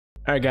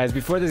Alright guys,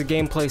 before this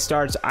gameplay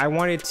starts, I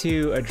wanted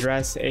to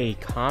address a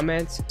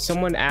comment.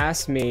 Someone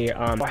asked me,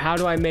 how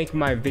do I make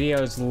my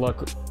videos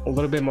look a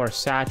little bit more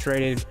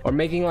saturated or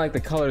making like the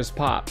colors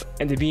pop?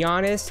 And to be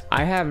honest,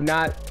 I have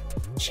not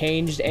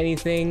changed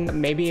anything.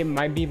 Maybe it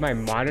might be my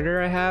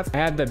monitor I have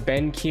the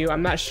BenQ.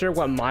 I'm not sure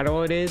what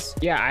model it is.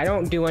 Yeah, I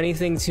don't do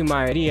anything to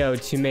my video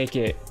to make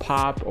it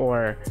pop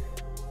or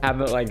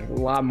have it like a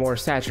lot more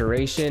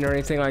saturation or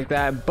anything like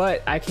that,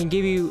 but I can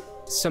give you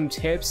some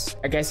tips,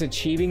 I guess,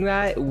 achieving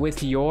that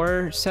with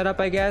your setup,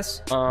 I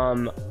guess.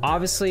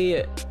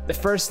 Obviously the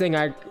first thing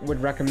I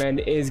would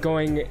recommend is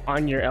going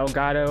on your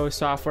Elgato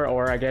software,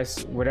 or I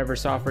guess whatever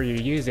software you're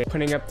using,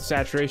 putting up the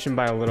saturation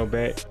by a little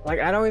bit.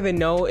 Like, I don't even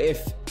know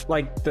if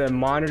like the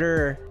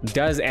monitor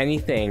does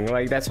anything.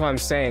 Like, that's what I'm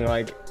saying.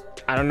 Like,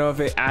 I don't know if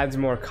it adds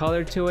more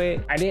color to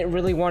it. I didn't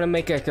really want to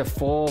make like a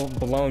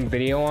full-blown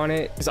video on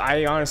it because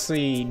I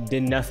honestly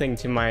did nothing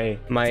to my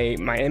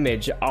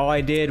image. All I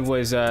did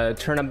was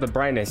turn up the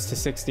brightness to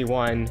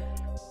 61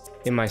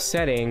 in my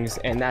settings,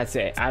 and that's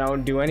it. I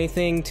don't do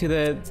anything to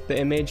the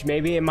image.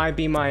 Maybe it might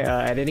be my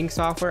editing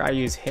software. I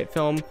use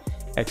HitFilm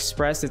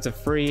Express. It's a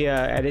free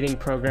editing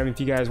program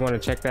if you guys want to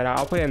check that out.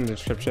 I'll put it in the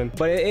description,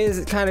 but it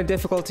is kind of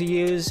difficult to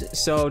use,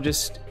 so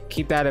just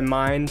keep that in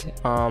mind.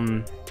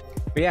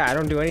 But yeah, I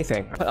don't do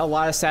anything. I put a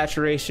lot of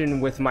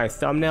saturation with my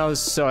thumbnails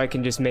so I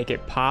can just make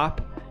it pop,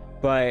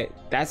 but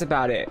that's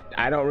about it.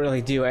 I don't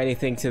really do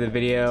anything to the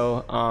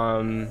video.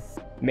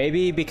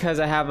 Maybe because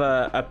I have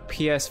a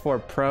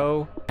PS4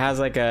 Pro, it has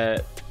like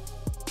a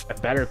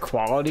better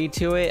quality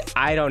to it.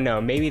 I don't know.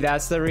 Maybe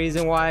that's the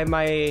reason why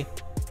my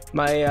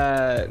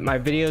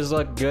videos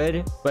look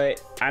good,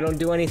 but I don't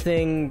do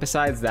anything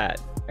besides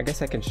that. I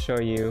guess I can show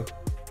you.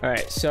 All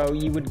right, so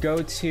you would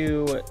go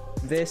to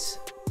this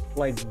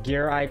like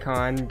gear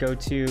icon, go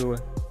to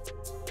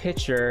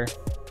picture,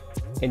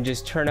 and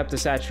just turn up the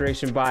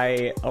saturation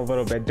by a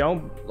little bit.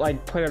 Don't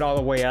like put it all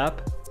the way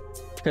up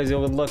because it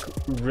would look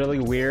really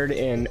weird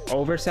and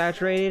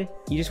oversaturated.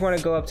 You just want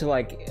to go up to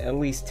like at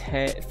least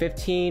 10,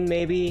 15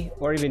 maybe,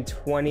 or even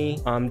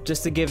 20,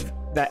 just to give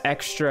that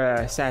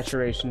extra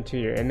saturation to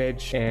your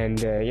image.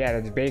 And yeah,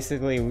 that's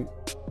basically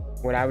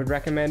what I would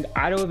recommend.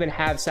 I don't even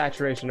have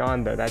saturation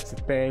on though. That's the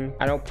thing.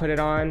 I don't put it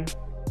on.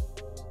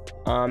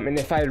 And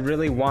if I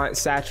really want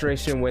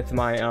saturation with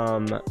my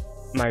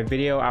my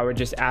video, I would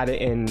just add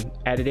it in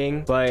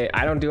editing, but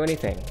I don't do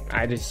anything.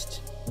 I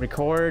just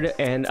record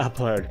and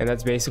upload, and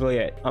that's basically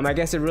it. I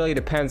guess it really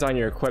depends on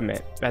your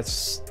equipment.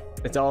 It's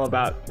all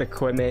about the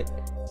equipment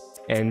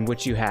and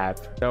what you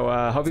have. So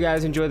hope you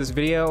guys enjoy this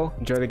video.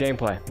 Enjoy the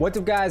gameplay. What's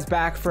up guys,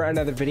 back for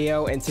another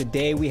video, and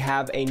today we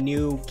have a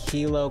new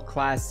Kilo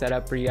class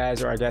setup for you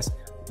guys, or I guess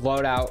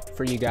loadout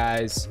for you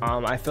guys.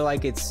 I feel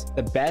like it's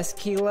the best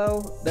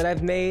Kilo that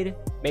I've made,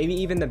 maybe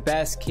even the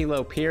best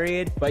Kilo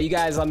period, but you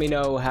guys let me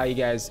know how you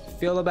guys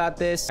feel about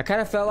this. I kind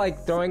of felt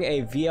like throwing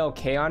a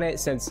VLK on it,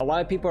 since a lot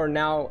of people are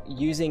now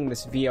using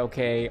this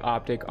VLK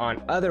optic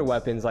on other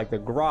weapons like the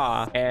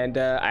GRA, and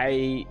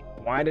I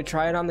wanted to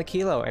try it on the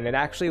Kilo, and it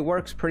actually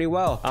works pretty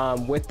well.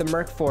 With the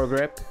Merc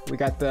foregrip, we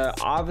got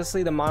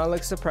obviously the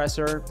monolith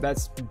suppressor.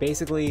 That's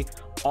basically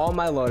all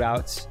my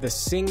loadouts. The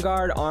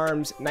Singard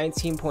Arms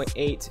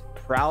 19.8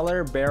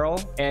 Prowler barrel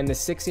and the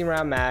 16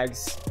 round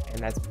mags, and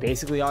that's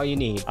basically all you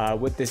need.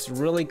 With this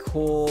really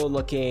cool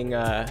looking,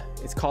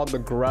 it's called the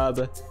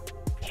Grub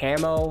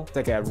camo. It's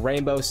like a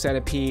rainbow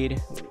centipede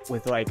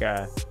with like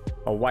a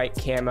white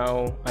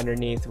camo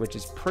underneath, which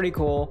is pretty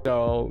cool.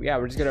 So yeah,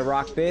 we're just gonna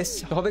rock this.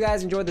 So hope you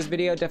guys enjoyed this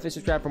video. Definitely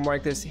subscribe for more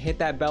like this. Hit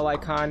that bell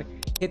icon,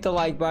 hit the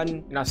like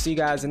button, and I'll see you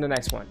guys in the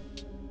next one.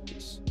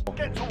 Peace.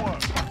 Get to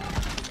work.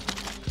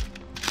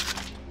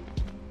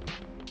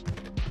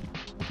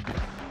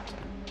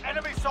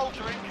 Enemy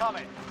soldier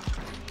incoming.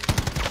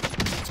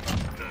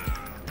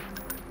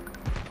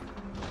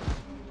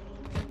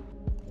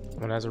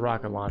 One has a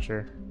rocket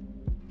launcher.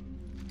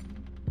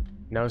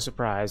 No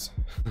surprise.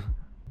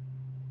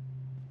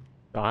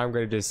 So I'm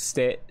gonna just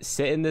sit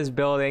in this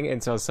building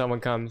until someone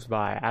comes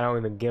by. I don't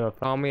even give a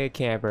call me a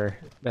camper.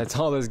 That's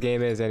all this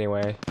game is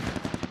anyway.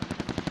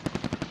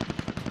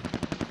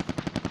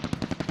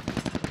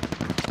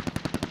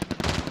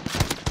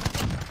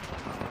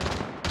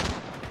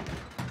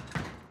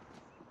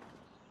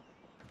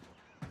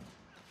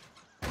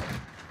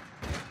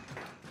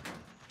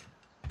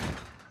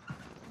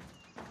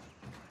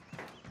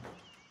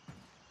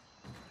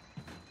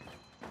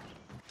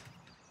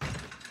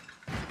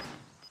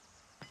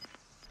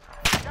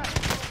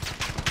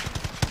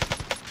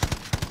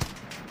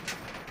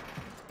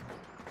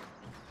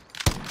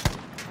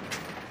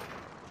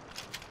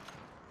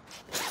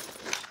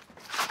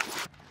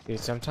 Dude,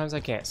 sometimes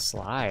I can't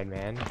slide,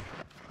 man.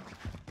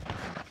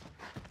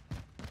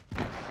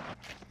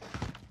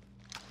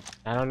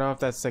 I don't know if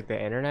that's like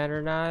the internet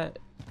or not,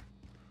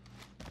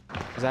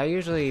 because I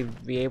usually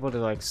be able to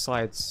like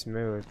slide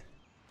smooth.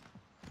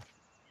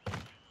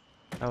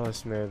 Hella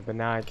smooth, but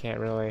now I can't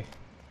really.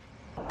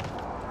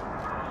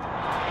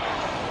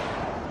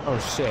 Oh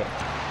shit.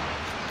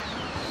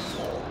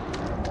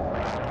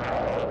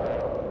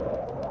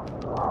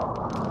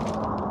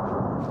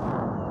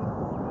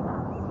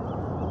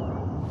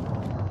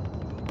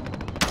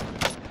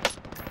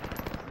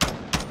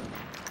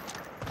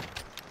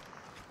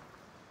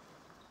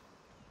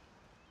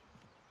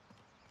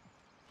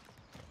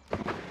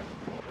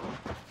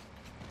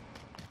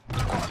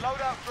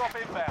 Loadout drop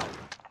inbound.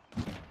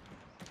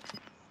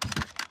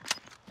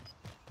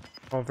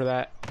 Going for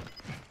that.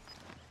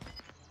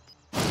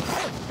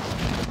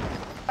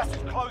 Gas is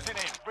closing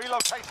in.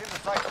 Relocating the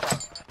safe zone.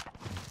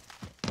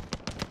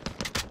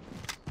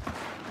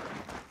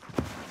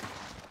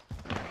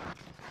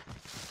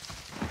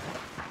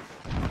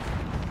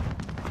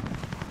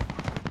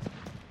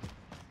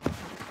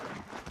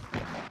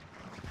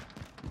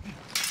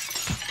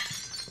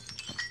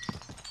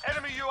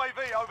 Enemy UAV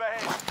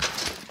overhead.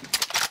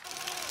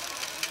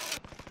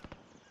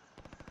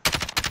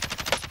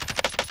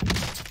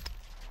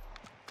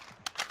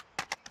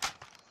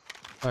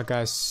 That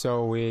guy's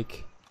so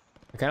weak.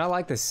 I kind of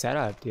like the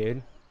setup,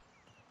 dude.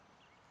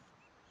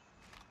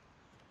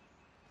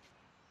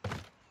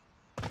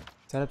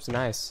 Setup's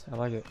nice. I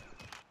like it.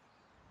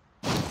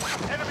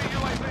 Enemy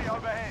UAV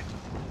overhead.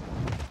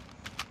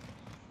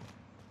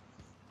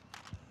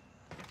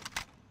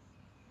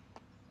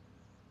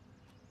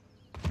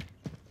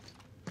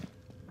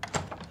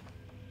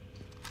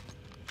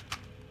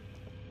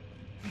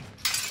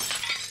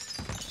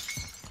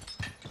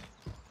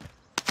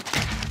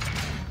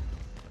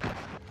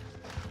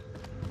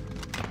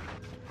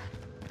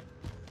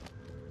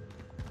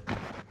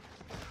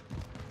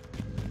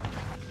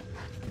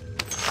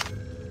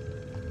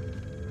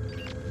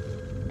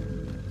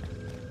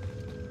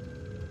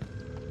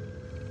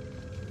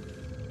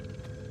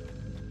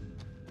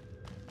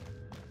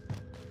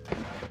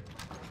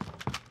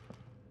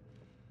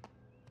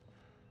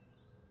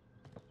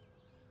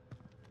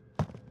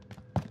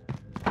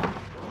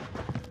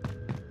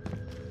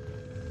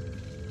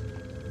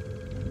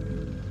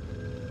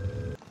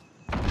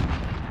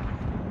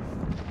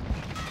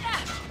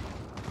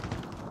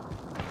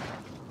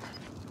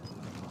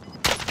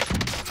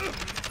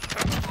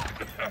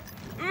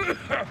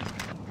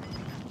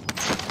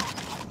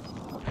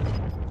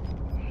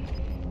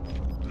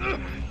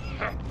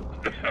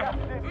 Gas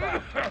is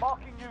inbound.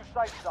 Marking new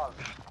safe zone.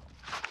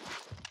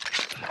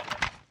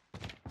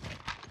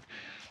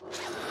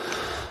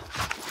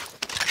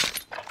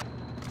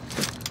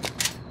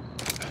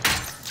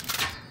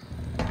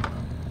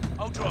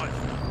 I'll drive.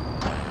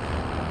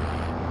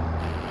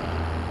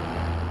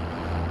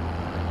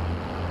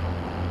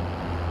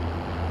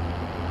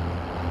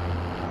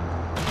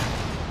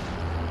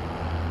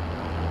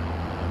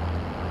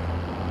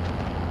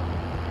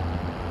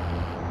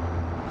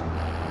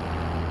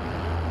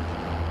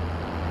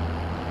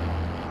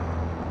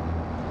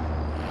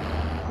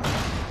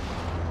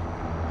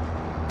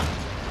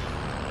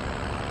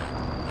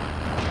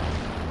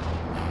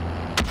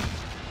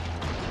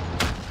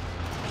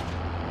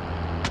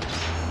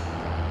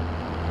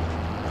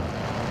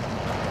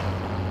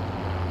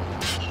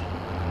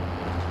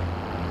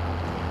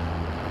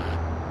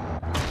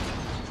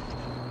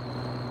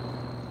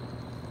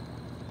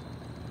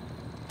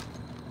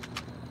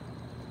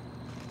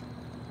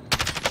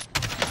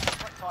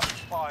 Time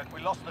expired.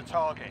 We lost the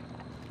target.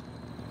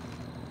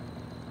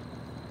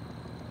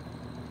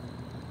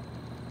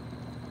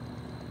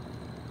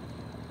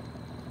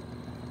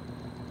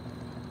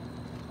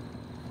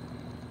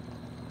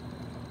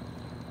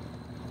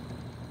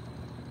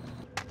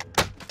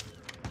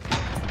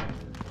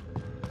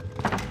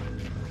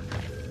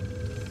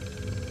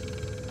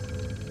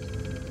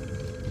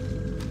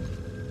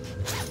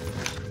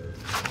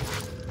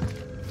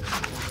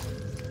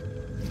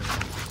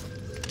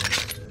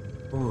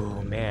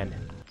 Ooh, man.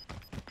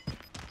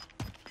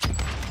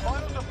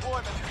 Final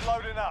deployment is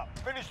loading up.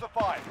 Finish the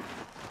fight.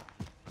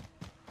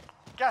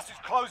 Gas is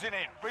closing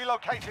in.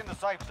 Relocating the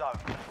safe zone.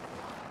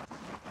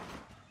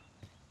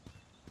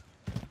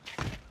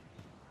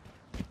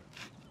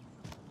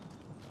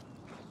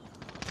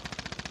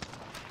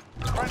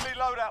 Friendly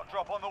loadout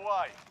drop on the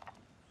way.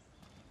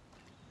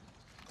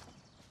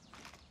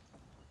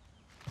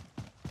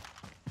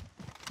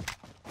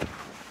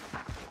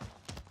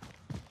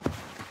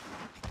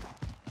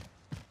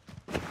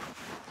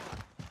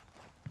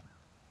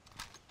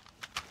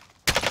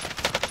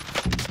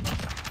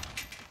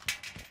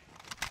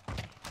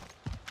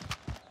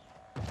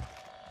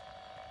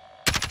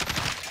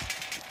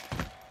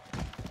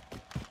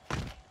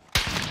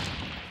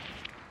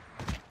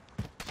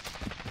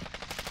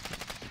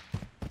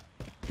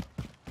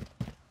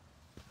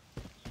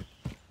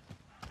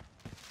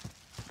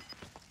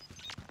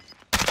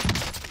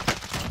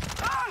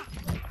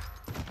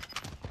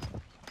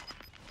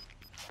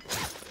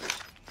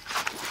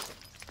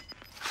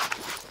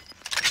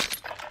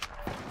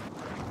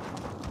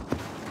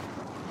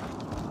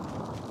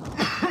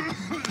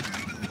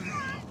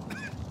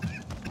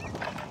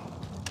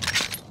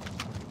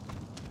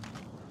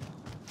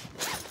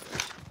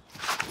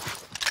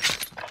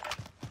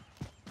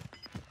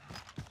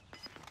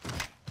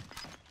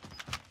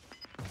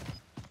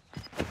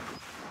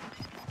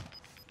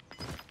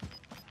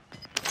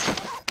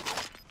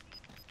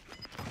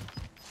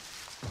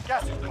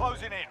 Gas is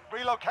closing in.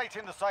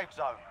 Relocating the safe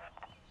zone.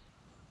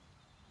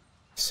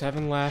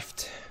 7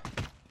 left.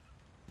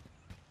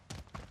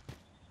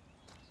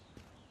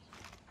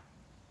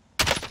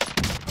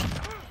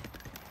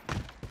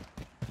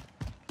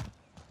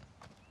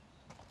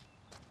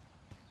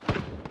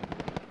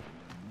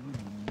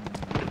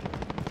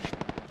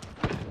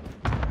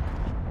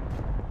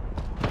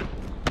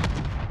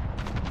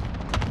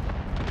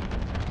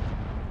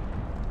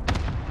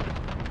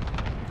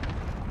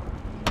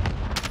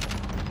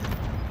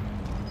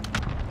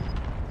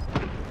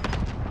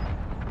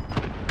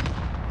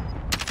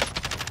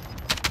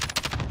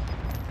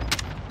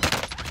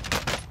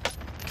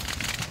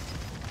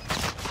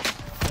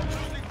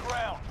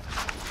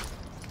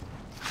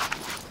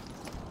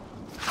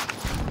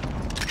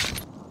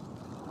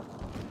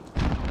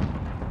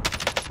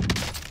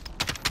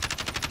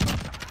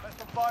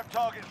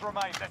 targets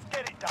remain. Let's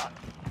get it done.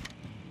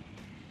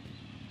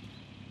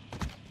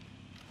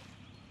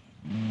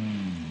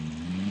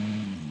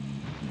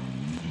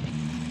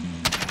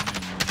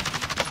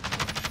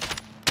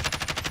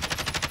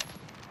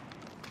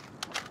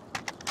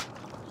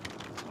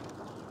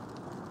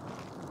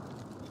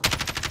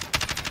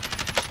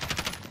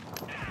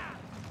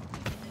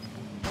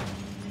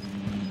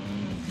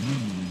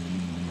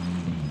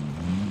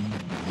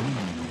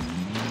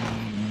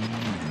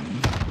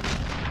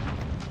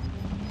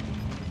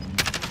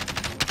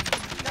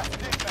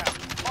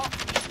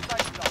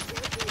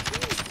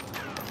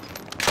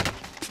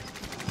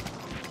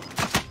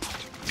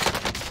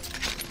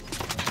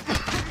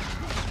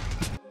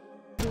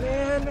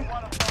 Man,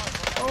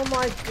 oh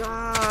my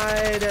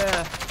god.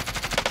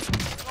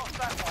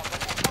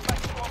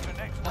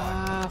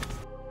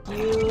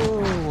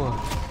 You.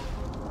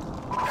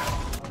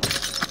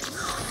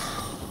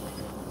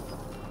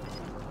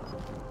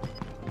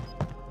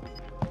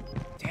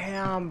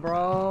 Damn,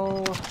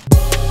 bro.